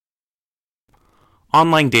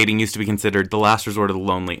Online dating used to be considered the last resort of the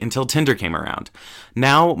lonely until Tinder came around.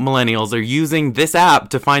 Now, millennials are using this app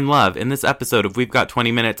to find love. In this episode of We've Got 20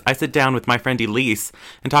 Minutes, I sit down with my friend Elise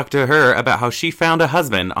and talk to her about how she found a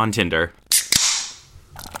husband on Tinder.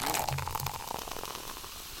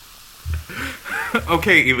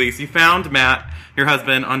 Okay, Elise, you found Matt, your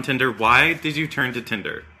husband, on Tinder. Why did you turn to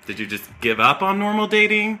Tinder? Did you just give up on normal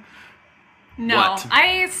dating? No, What?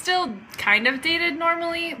 I still kind of dated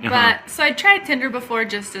normally, but so I tried Tinder before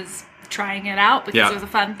just as trying it out because it was a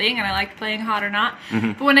fun thing and I liked playing Hot or Not.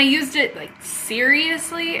 But when I used it like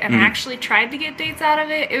seriously and actually tried to get dates out of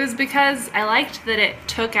it, it was because I liked that it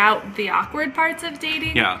took out the awkward parts of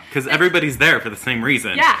dating. Yeah, because everybody's there for the same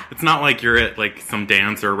reason. Yeah. It's not like you're at like some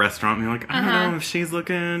dance or a restaurant and you're like, I don't know if she's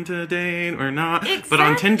looking to date or not. Exactly. But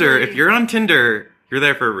on Tinder, if you're on Tinder, you're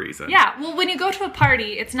there for a reason. Yeah, well, when you go to a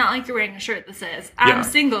party, it's not like you're wearing a shirt that says, I'm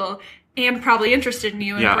single and probably interested in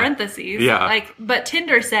you in parentheses. Yeah. But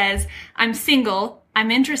Tinder says, I'm single, I'm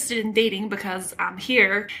interested in dating because I'm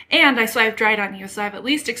here, and I swiped right on you, so I've at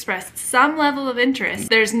least expressed some level of interest.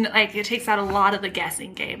 There's, it takes out a lot of the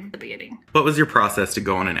guessing game at the beginning. What was your process to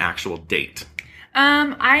go on an actual date?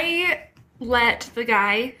 I let the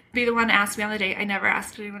guy be the one to ask me on the date. I never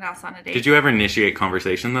asked anyone else on a date. Did you ever initiate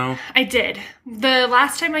conversation, though? I did. The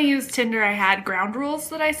last time I used Tinder, I had ground rules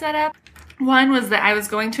that I set up. One was that I was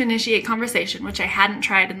going to initiate conversation, which I hadn't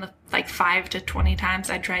tried in the 5 to 20 times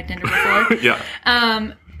I'd tried Tinder before.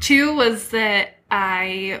 Yeah. 2 was that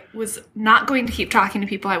I was not going to keep talking to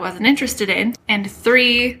people I wasn't interested in. And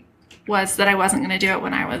 3 was that I wasn't going to do it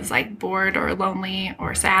when I was bored or lonely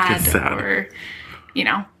or sad. Or,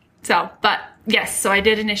 but yes, so I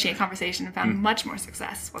did initiate conversation and found much more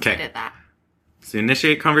success once I did that. So you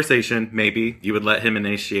initiate conversation, maybe. You would let him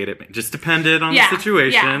initiate it. It just depended on the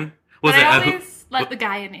situation. Yeah. But I always let the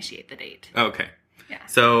guy initiate the date. Okay. Yeah.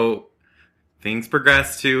 So things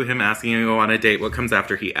progress to him asking you to go on a date. What comes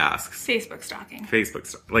after he asks? Facebook stalking.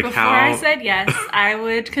 Like Before how... I said yes, I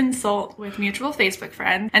would consult with mutual Facebook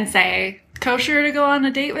friends and say, kosher to go on a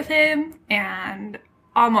date with him, and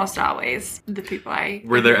almost always the people I...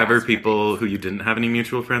 Were there ever people who you didn't have any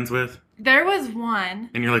mutual friends with? There was one.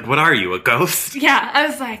 And you're like, what are you, a ghost? Yeah, I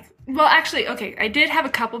was like... Well, actually, okay, I did have a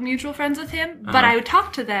couple mutual friends with him, but I would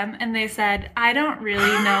talk to them, and they said, I don't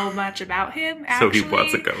really know much about him, actually. So he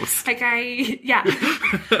was a ghost. Except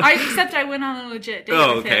I went on a legit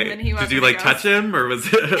date with him, and he wasn't Did you, touch him, or was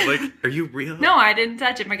it, are you real? No, I didn't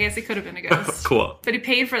touch him. I guess he could have been a ghost. Cool. But he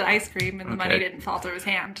paid for the ice cream, and the money didn't fall through his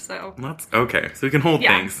hand, so... That's okay, so he can hold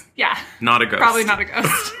things. Yeah. Not a ghost. Probably not a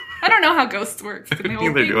ghost. I don't know how ghosts work. Can they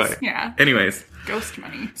hold Neither do things? I. Yeah. Anyways. Ghost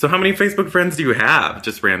money. So how many Facebook friends do you have?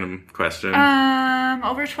 Just random question.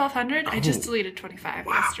 Over 1,200. I just deleted 25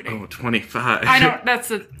 yesterday. Oh, 25. I don't, that's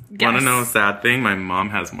a guess. Want to know a sad thing? My mom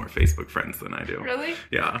has more Facebook friends than I do. Really?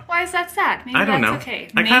 Yeah. Why is that sad? Maybe I don't that's know. Okay.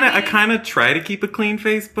 I kind of try to keep a clean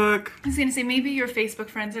Facebook. I was going to say, maybe your Facebook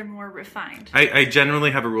friends are more refined. I generally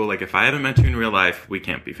have a rule, if I haven't met you in real life, we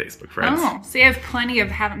can't be Facebook friends. Oh, see, I have plenty of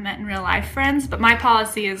haven't met in real life friends, but my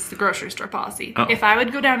policy is the grocery store policy. Oh. If I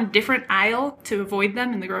would go down a different aisle to avoid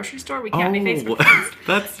them in the grocery store, we can't be Facebook friends.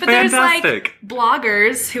 That's but fantastic. There's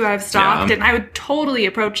bloggers who I've stalked, and I would totally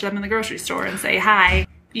approach them in the grocery store and say hi,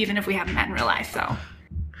 even if we haven't met in real life.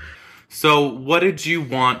 So what did you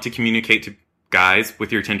want to communicate to guys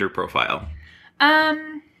with your Tinder profile?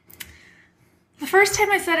 The first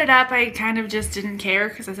time I set it up, I kind of just didn't care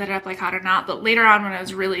because I set it up like Hot or Not. But later on, when I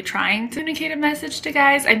was really trying to communicate a message to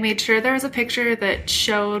guys, I made sure there was a picture that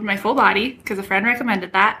showed my full body because a friend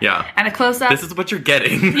recommended that. Yeah. And a close-up. This is what you're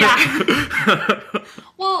getting. Yeah.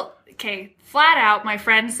 Well, okay. Flat out, my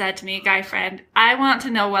friend said to me, guy friend, I want to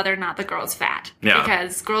know whether or not the girl's fat. Yeah.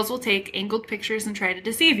 Because girls will take angled pictures and try to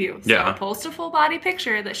deceive you. So yeah. post a full body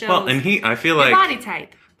picture that shows I feel your like body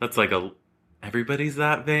type. That's everybody's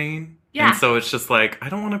that vain. Yeah. And so it's just I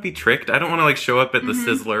don't want to be tricked. I don't want to show up at the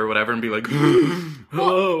Sizzler or whatever and be like,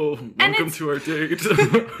 hello, welcome to our date.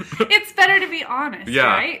 It's better to be honest,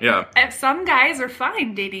 right? Yeah. If some guys are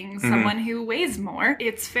fine dating someone who weighs more,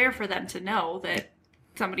 it's fair for them to know that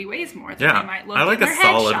somebody weighs more than they might look. I like in a their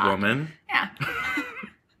solid headshot. woman. Yeah.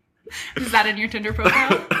 Is that in your Tinder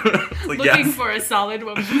profile? Looking for a solid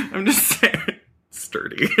woman. I'm just saying,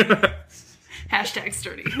 sturdy. Hashtag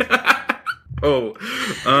sturdy. Oh.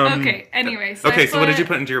 Okay, anyway. So so what did you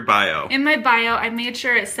put into your bio? In my bio, I made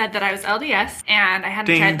sure it said that I was LDS, and I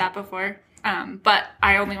hadn't tried that before. But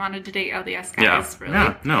I only wanted to date LDS guys, really.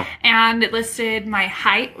 Yeah, no. And it listed my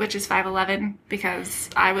height, which is 5'11",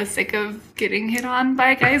 because I was sick of getting hit on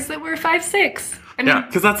by guys that were 5'6". I mean,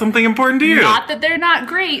 because that's something important to you. Not that they're not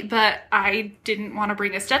great, but I didn't want to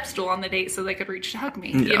bring a step stool on the date so they could reach to hug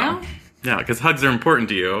me, you know? Yeah, because hugs are important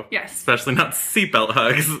to you. Yes. Especially not seatbelt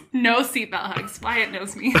hugs. No seatbelt hugs. Wyatt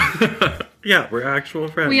knows me. Yeah, we're actual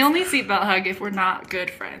friends. We only seatbelt hug if we're not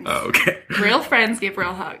good friends. Oh, okay. Real friends give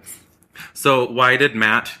real hugs. So why did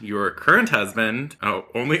Matt, your current husband,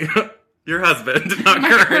 only your husband, not My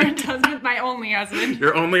current. current husband, my only husband.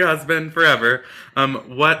 Your only husband forever.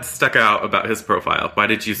 What stuck out about his profile? Why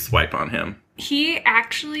did you swipe on him? He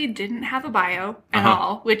actually didn't have a bio at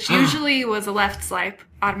all, which usually was a left swipe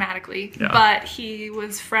automatically. Yeah. But he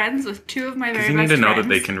was friends with two of my very best You friends. need to know that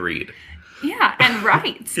they can read. Yeah, and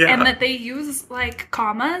write. Yeah. And that they use, like,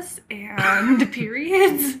 commas and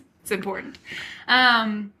periods. It's important.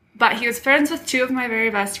 But he was friends with two of my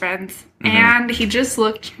very best friends. Mm-hmm. And he just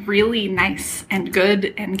looked really nice and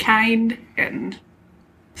good and kind. And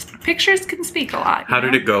pictures can speak a lot. How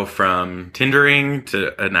did it go from Tindering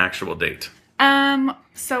to an actual date?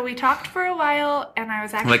 So we talked for a while, and I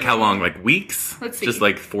was actually... Like how long? Like weeks? Let's see. Just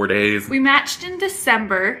like 4 days? We matched in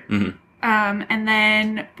December. Mm-hmm. And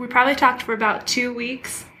then we probably talked for about 2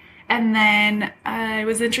 weeks. And then I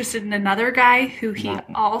was interested in another guy who he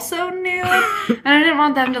also knew. And I didn't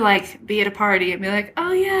want them to, like, be at a party and be like,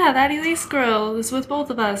 oh, yeah, that Elise girl is with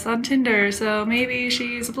both of us on Tinder, so maybe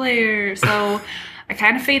she's a player. So I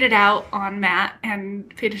kind of faded out on Matt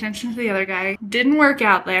and paid attention to the other guy. Didn't work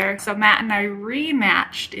out there. So Matt and I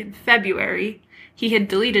rematched in February. He had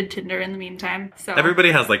deleted Tinder in the meantime. So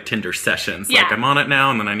everybody has, like, Tinder sessions. Yeah. Like, I'm on it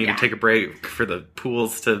now, and then I need to take a break for the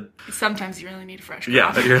pools to... Sometimes you really need a fresh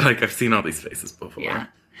Yeah, coffee. you're like, I've seen all these faces before. Yeah.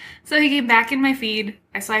 So he came back in my feed.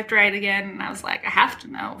 I swiped right again, and I was like, I have to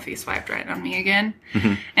know if he swiped right on me again.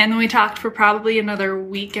 Mm-hmm. And then we talked for probably another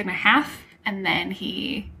week and a half, and then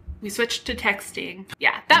we switched to texting.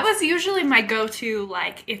 Yeah, that was usually my go-to,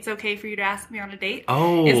 like, it's okay for you to ask me on a date.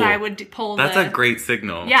 Oh. Is I would pull That's a great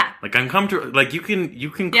signal. Yeah. Like, I'm comfortable. Like, you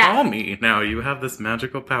can call me now. You have this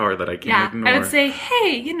magical power that I can't ignore. I would say,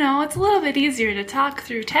 hey, it's a little bit easier to talk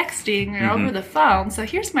through texting or over the phone, so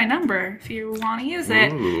here's my number if you want to use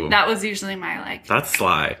it. Ooh. That was usually my, like... That's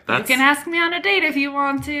sly. You can ask me on a date if you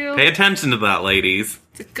want to. Pay attention to that, ladies.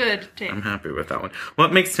 It's a good tip. I'm happy with that one.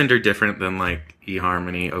 What makes Tinder different than, like,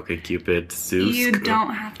 eHarmony, OkCupid, Soosk? You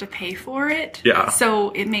don't have to pay for it. Yeah. So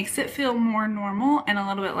it makes it feel more normal and a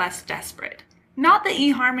little bit less desperate. Not that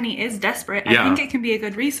eHarmony is desperate. Yeah. I think it can be a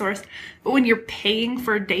good resource. But when you're paying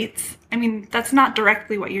for dates, I mean, that's not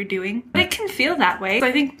directly what you're doing. But it can feel that way. So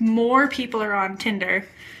I think more people are on Tinder.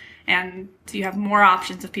 And so you have more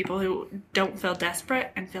options of people who don't feel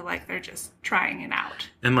desperate and feel like they're just trying it out.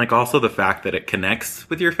 And, like, also the fact that it connects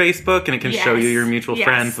with your Facebook and it can show you your mutual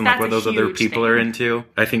friends and, like, what those other people are into.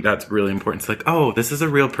 I think that's really important. It's like, oh, this is a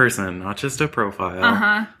real person, not just a profile.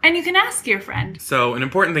 Uh-huh. And you can ask your friend. So an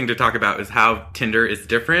important thing to talk about is how Tinder is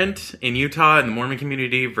different in Utah and the Mormon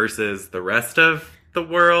community versus the rest of the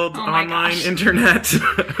world, online, internet.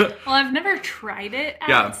 Well, I've never tried it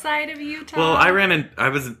outside of Utah. Well, I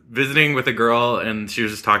was visiting with a girl, and she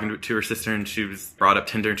was just talking to her sister, and she was brought up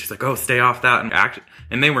Tinder, and she's like, oh, stay off that.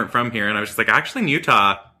 And they weren't from here, and I was just like, actually in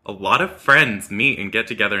Utah, a lot of friends meet and get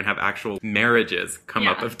together and have actual marriages come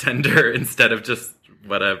up of Tinder instead of just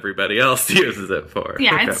what everybody else uses it for.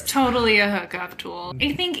 Yeah, hookup. It's totally a hookup tool.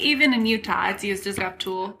 I think even in Utah, it's used as a hookup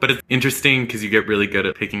tool. But it's interesting because you get really good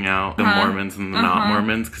at picking out the Mormons and the not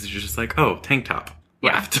Mormons because you're just like, oh, tank top,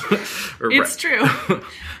 left. It's true.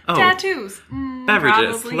 Tattoos.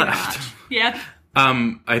 Beverages, probably left. Not. Yeah.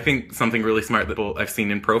 I think something really smart that I've seen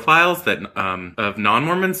in profiles that of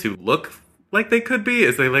non-Mormons who look like they could be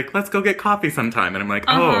is they like, let's go get coffee sometime. And I'm like,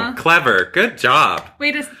 oh, clever. Good job.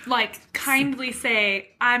 Way to, like, kindly say,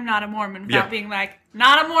 I'm not a Mormon without being like,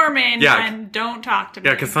 not a Mormon and don't talk to me.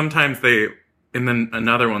 Yeah, because sometimes and then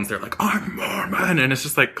another ones, they're like, I'm Mormon. And it's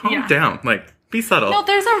just like, calm down. Like, be subtle. No,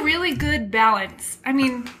 there's a really good balance. I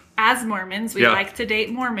mean, as Mormons, we like to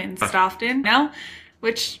date Mormons often,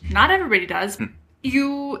 which not everybody does.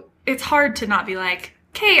 It's hard to not be like,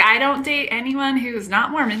 okay, I don't date anyone who's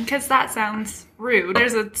not Mormon, because that sounds rude.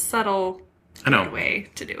 There's a subtle way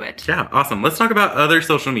to do it. Yeah, awesome. Let's talk about other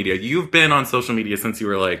social media. You've been on social media since you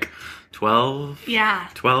were like 12? Yeah.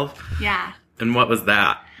 12? Yeah. And what was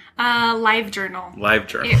that? LiveJournal.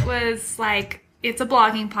 LiveJournal. It was like, it's a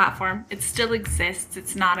blogging platform. It still exists.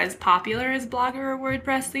 It's not as popular as Blogger or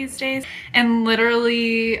WordPress these days. And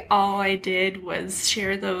literally all I did was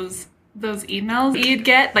share those emails you'd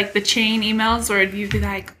get, like the chain emails where you'd be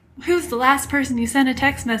like, who's the last person you sent a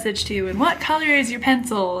text message to and what color is your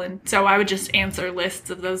pencil? And so I would just answer lists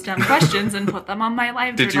of those dumb questions and put them on my LiveJournal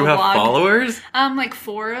blog. Did you have followers? Like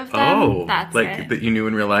 4 of them. Oh, that's like it. That you knew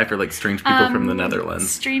in real life, or like strange people from the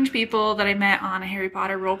Netherlands? Strange people that I met on a Harry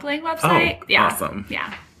Potter role-playing website. Oh, awesome.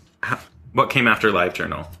 Yeah. What came after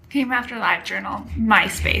LiveJournal? Came after LiveJournal,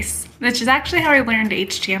 MySpace, which is actually how I learned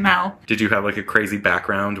HTML. Did you have like a crazy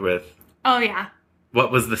background with... Oh, yeah.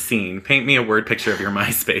 What was the scene? Paint me a word picture of your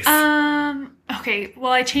MySpace. Okay,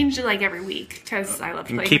 well, I changed it like every week because I love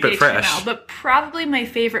playing Keep it HTML. fresh. But probably my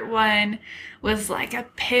favorite one was like a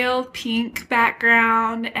pale pink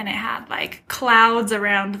background, and it had like clouds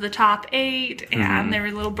around the top 8, and there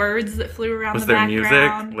were little birds that flew around the background. Was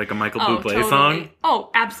there music? Like a Michael Bublé song?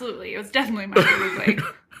 Oh, absolutely. It was definitely Michael Bublé.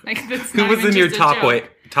 Like, that's Who not was even in your just a joke.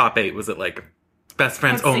 top 8? Was it like best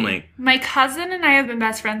friends Let's only? see. My cousin and I have been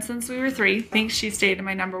best friends since we were 3. I think she stayed in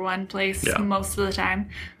my number 1 place most of the time.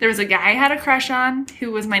 There was a guy I had a crush on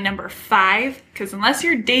who was my number 5, because unless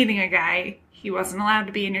you're dating a guy, he wasn't allowed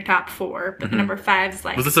to be in your top 4. But number 5 is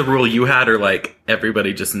like... Was this a rule you had, or like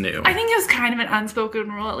everybody just knew? I think it was kind of an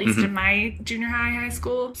unspoken rule, at least in my junior high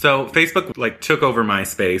school. So Facebook like took over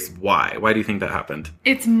MySpace. Why? Why do you think that happened?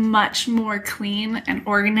 It's much more clean and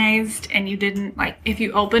organized, and you didn't, like, if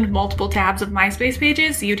you opened multiple tabs of MySpace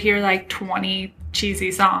pages, you'd hear like 20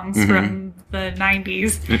 cheesy songs from the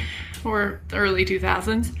 90s or early 2000s.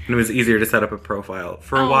 And it was easier to set up a profile.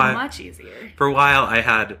 For a while, much easier. For a while, I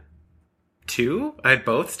had 2. I had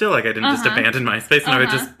both still. Like, I didn't just abandon MySpace, and I would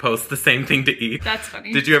just post the same thing to each. That's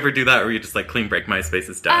funny. Did you ever do that, or were you just like, clean break, MySpace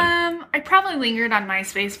is done? I probably lingered on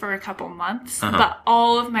MySpace for a couple months, but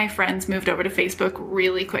all of my friends moved over to Facebook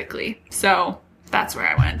really quickly. So that's where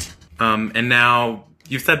I went. And now,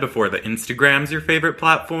 you've said before that Instagram's your favorite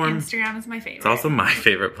platform. Instagram is my favorite. It's also my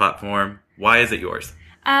favorite platform. Why is it yours?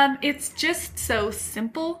 It's just so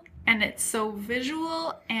simple, and it's so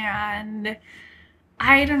visual, and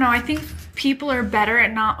I don't know, I think people are better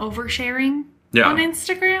at not oversharing on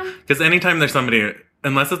Instagram. Because anytime there's somebody,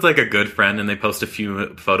 unless it's like a good friend and they post a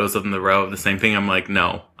few photos of in the row of the same thing, I'm like,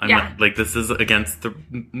 no. I'm not, like, this is against the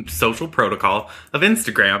social protocol of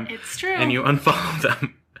Instagram. It's true. And you unfollow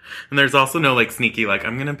them. And there's also no, like, sneaky, like,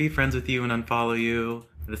 I'm going to be friends with you and unfollow you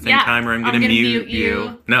at the same time, or I'm going to mute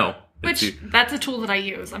you. No. Which, that's a tool that I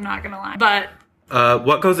use, I'm not going to lie. But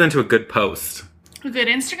what goes into a good post? A good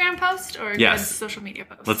Instagram post or a good social media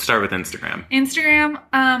post? Let's start with Instagram. Instagram,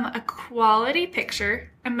 a quality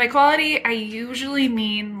picture. And by quality, I usually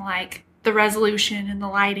mean like the resolution and the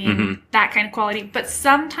lighting, that kind of quality. But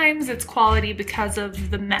sometimes it's quality because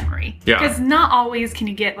of the memory. Yeah. Because not always can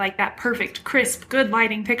you get like that perfect, crisp, good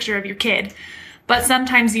lighting picture of your kid. But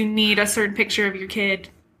sometimes you need a certain picture of your kid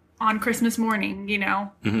on Christmas morning, you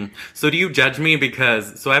know? So do you judge me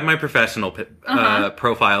because... So I have my professional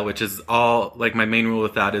profile, which is all... Like, my main rule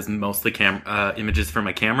with that is mostly images for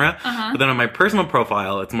my camera. But then on my personal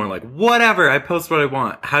profile, it's more like, whatever, I post what I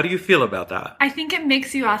want. How do you feel about that? I think it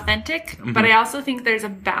makes you authentic, but I also think there's a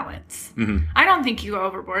balance. I don't think you go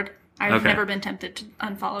overboard. I've never been tempted to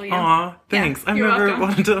unfollow you. Aw, thanks. Yeah, I've never welcome.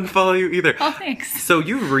 wanted to unfollow you either. Oh, thanks. So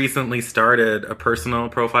you've recently started a personal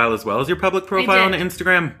profile as well as your public profile on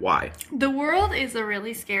Instagram. Why? The world is a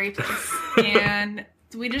really scary place. And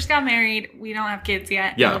we just got married. We don't have kids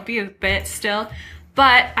yet. Yeah. It'll be a bit still.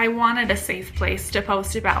 But I wanted a safe place to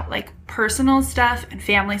post about like personal stuff and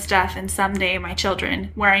family stuff and someday my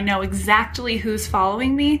children, where I know exactly who's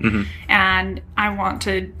following me. And I want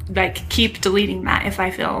to like keep deleting that if I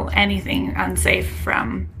feel anything unsafe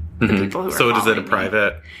from the people who are following me. So is it a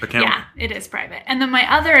private account? Yeah, it is private. And then my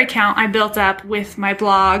other account I built up with my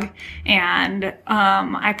blog, and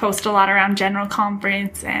I post a lot around General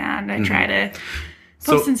Conference, and I try to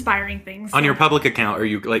post inspiring things. On your public account, are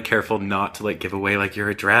you like careful not to like give away like your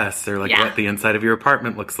address or like what the inside of your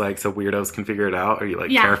apartment looks like so weirdos can figure it out? Are you like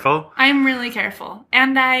careful? I'm really careful.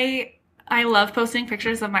 And I love posting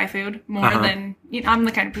pictures of my food more than, you know, I'm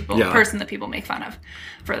the kind of person that people make fun of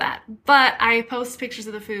for that. But I post pictures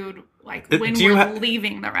of the food like when we're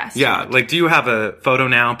leaving the restaurant. Yeah, like do you have a photo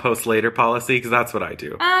now, post later policy? Because that's what I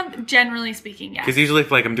do. Generally speaking, yes. Because usually if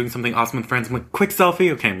like I'm doing something awesome with friends, I'm like, quick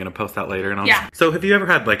selfie. Okay, I'm going to post that later. And I'll So have you ever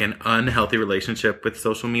had like an unhealthy relationship with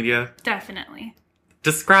social media? Definitely.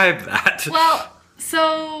 Describe that. Well,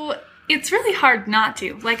 so it's really hard not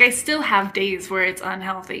to. Like I still have days where it's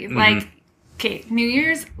unhealthy. Like, okay, New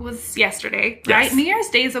Year's was yesterday, right? New Year's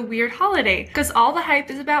Day is a weird holiday because all the hype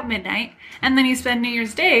is about midnight, and then you spend New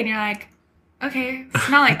Year's Day and you're like, okay, it's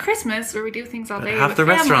not like Christmas where we do things all day. Half the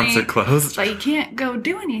restaurants are closed. But you can't go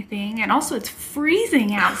do anything, and also it's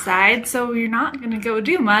freezing outside, so you're not going to go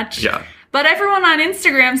do much. Yeah. But everyone on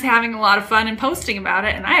Instagram's having a lot of fun and posting about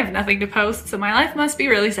it, and I have nothing to post, so my life must be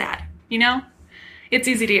really sad, you know? It's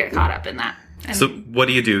easy to get caught up in that. And, so what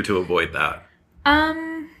do you do to avoid that?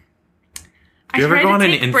 I try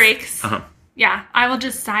to take breaks. Yeah, I will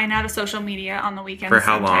just sign out of social media on the weekends. For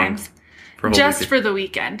how sometimes. long? Just for the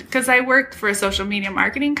weekend. Because I work for a social media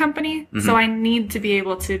marketing company, so I need to be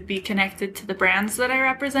able to be connected to the brands that I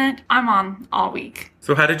represent. I'm on all week.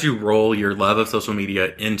 So how did you roll your love of social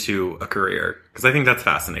media into a career? Because I think that's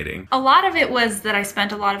fascinating. A lot of it was that I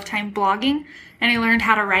spent a lot of time blogging, and I learned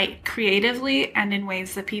how to write creatively and in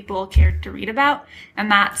ways that people cared to read about. And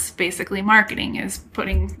that's basically marketing, is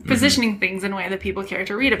positioning things in a way that people care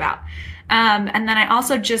to read about. And then I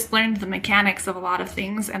also just learned the mechanics of a lot of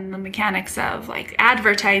things, and the mechanics of like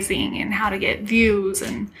advertising and how to get views,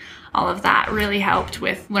 and all of that really helped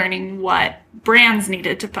with learning what brands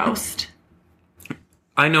needed to post.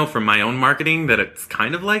 I know from my own marketing that it's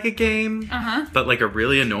kind of like a game, but like a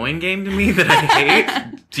really annoying game to me that I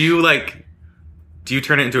hate. Do you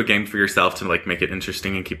turn it into a game for yourself to like make it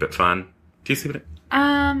interesting and keep it fun? Do you see what it?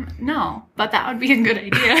 No, but that would be a good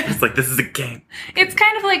idea. It's like, this is a game. It's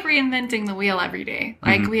kind of like reinventing the wheel every day.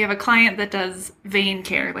 Like, we have a client that does vein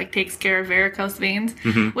care, like takes care of varicose veins,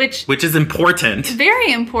 which is important.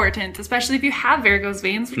 Very important, especially if you have varicose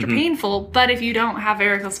veins, which are painful. But if you don't have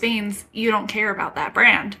varicose veins, you don't care about that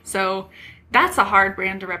brand. So that's a hard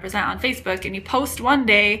brand to represent on Facebook. And you post one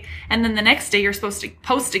day, and then the next day you're supposed to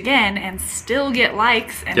post again and still get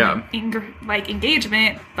likes and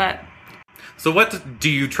engagement, but... So what do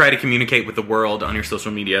you try to communicate with the world on your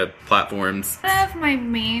social media platforms? One of my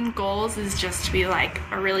main goals is just to be like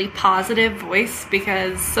a really positive voice,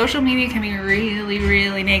 because social media can be really,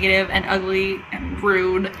 really negative and ugly and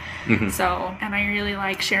rude. So, and I really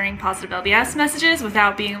like sharing positive LDS messages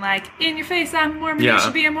without being like, in your face, I'm a Mormon, you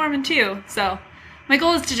should be a Mormon too. So my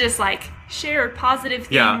goal is to just like share positive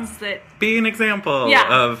things that... Be an example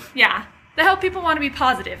of... That help people want to be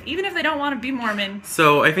positive, even if they don't want to be Mormon.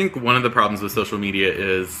 So I think one of the problems with social media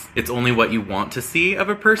is it's only what you want to see of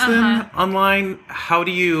a person online. How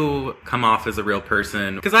do you come off as a real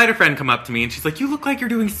person? Because I had a friend come up to me and she's like, you look like you're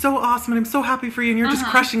doing so awesome and I'm so happy for you and you're just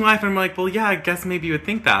crushing life. And I'm like, well, yeah, I guess maybe you would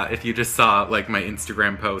think that if you just saw like my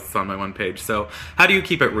Instagram posts on my one page. So how do you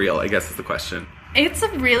keep it real, I guess is the question. It's a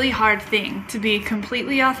really hard thing to be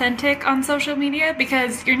completely authentic on social media,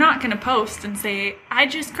 because you're not going to post and say, I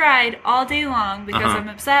just cried all day long because I'm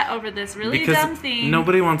upset over this really dumb thing.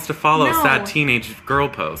 Nobody wants to follow sad teenage girl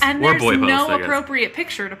posts or boy posts. And there's no appropriate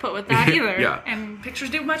picture to put with that either. And pictures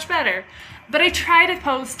do much better. But I try to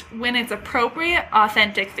post when it's appropriate,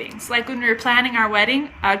 authentic things. Like when we were planning our wedding,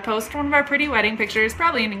 I'd post one of our pretty wedding pictures,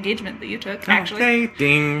 probably an engagement that you took, actually. Okay,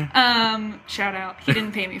 ding. Shout out. He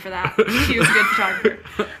didn't pay me for that. He was a good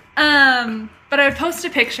photographer. But I would post a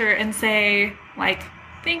picture and say, like,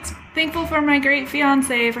 thankful for my great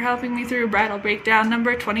fiance for helping me through bridal breakdown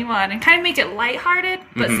number 21, and kind of make it lighthearted,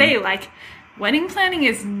 but say, like, wedding planning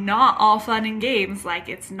is not all fun and games. Like,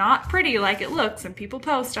 it's not pretty like it looks, and people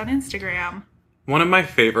post on Instagram. One of my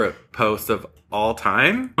favorite posts of all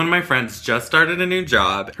time, one of my friends just started a new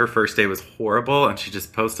job. Her first day was horrible, and she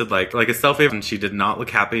just posted like a selfie, and she did not look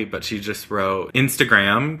happy, but she just wrote,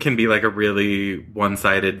 Instagram can be like a really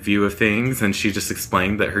one-sided view of things, and she just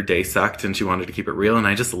explained that her day sucked and she wanted to keep it real, and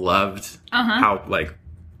I just loved how like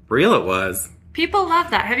real it was. People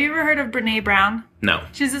love that. Have you ever heard of Brené Brown? No.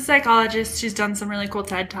 She's a psychologist. She's done some really cool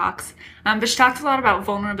TED Talks. But she talks a lot about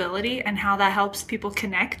vulnerability and how that helps people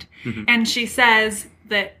connect. And she says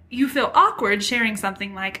that you feel awkward sharing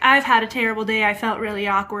something like, I've had a terrible day, I felt really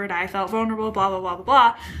awkward, I felt vulnerable, blah, blah, blah, blah,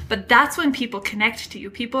 blah. But that's when people connect to you.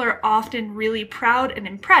 People are often really proud and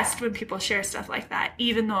impressed when people share stuff like that,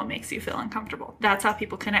 even though it makes you feel uncomfortable. That's how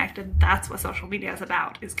people connect, and that's what social media is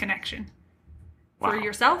about, is connection. For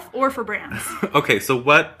yourself or for brands. Okay, so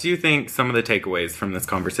what do you think some of the takeaways from this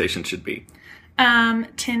conversation should be?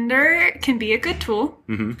 Tinder can be a good tool.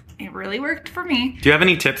 It really worked for me. Do you have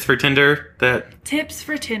any tips for Tinder? Tips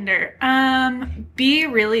for Tinder. Be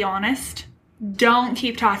really honest. Don't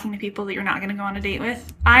keep talking to people that you're not going to go on a date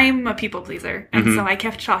with. I'm a people pleaser. And so I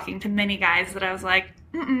kept talking to many guys that I was like,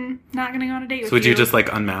 not going to go on a date with you. So would you just like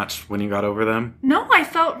unmatch when you got over them? No, I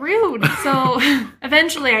felt rude. So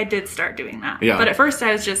eventually I did start doing that. Yeah. But at first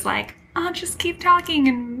I was just like, I'll just keep talking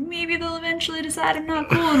and maybe they'll eventually decide I'm not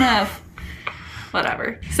cool enough.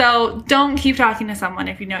 Whatever. So don't keep talking to someone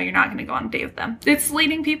if you know you're not going to go on a date with them. It's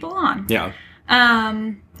leading people on. Yeah.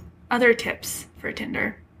 Other tips for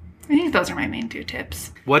Tinder. I think those are my main 2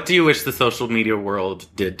 tips. What do you wish the social media world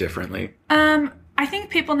did differently? I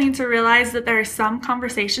think people need to realize that there are some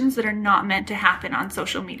conversations that are not meant to happen on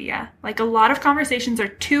social media. Like, a lot of conversations are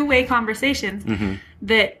two-way conversations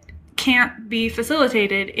that can't be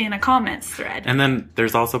facilitated in a comments thread. And then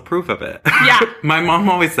there's also proof of it. Yeah. My mom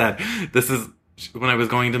always said, when I was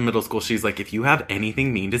going to middle school, she's like, if you have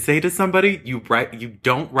anything mean to say to somebody, you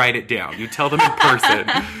don't write it down. You tell them in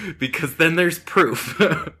person because then there's proof.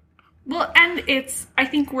 Well, and I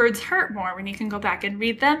think words hurt more when you can go back and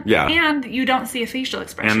read them. Yeah. And you don't see a facial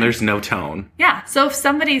expression. And there's no tone. Yeah. So if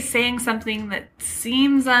somebody's saying something that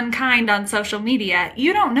seems unkind on social media,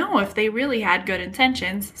 you don't know if they really had good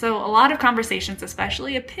intentions. So a lot of conversations,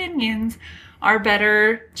 especially opinions, are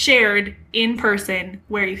better shared in person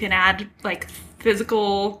where you can add like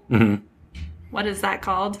physical, what is that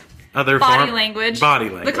called? Body language. Body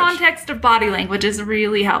language. The context of body language is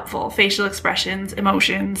really helpful. Facial expressions,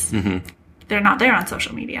 emotions, they're not there on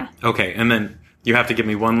social media. Okay, and then you have to give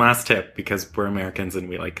me one last tip because we're Americans and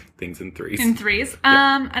we like things in threes. In threes.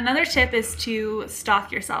 Yeah. Another tip is to stalk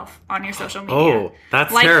yourself on your social media. Oh,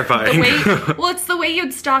 that's terrifying. It's the way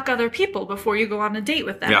you'd stalk other people before you go on a date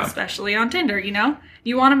with them, especially on Tinder, you know?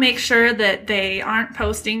 You want to make sure that they aren't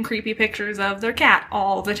posting creepy pictures of their cat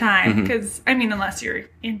all the time. Because, I mean, unless you're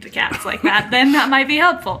into cats like that, then that might be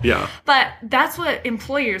helpful. Yeah. But that's what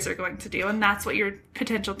employers are going to do, and that's what your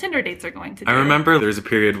potential Tinder dates are going to do. I remember there's a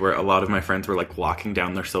period where a lot of my friends were like locking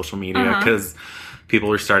down their social media because people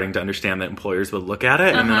were starting to understand that employers would look at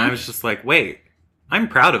it. And then I was just like, wait, I'm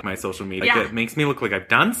proud of my social media. Like, it makes me look like I've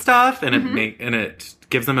done stuff, and it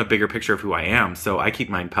gives them a bigger picture of who I am. So I keep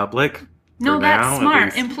mine public. No, that's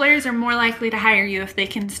smart. Employers are more likely to hire you if they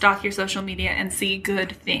can stalk your social media and see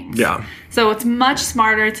good things. Yeah. So it's much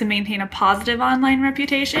smarter to maintain a positive online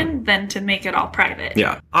reputation than to make it all private.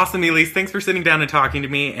 Yeah. Awesome, Elise. Thanks for sitting down and talking to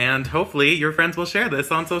me. And hopefully your friends will share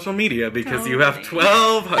this on social media because you have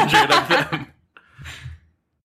 1,200 of them.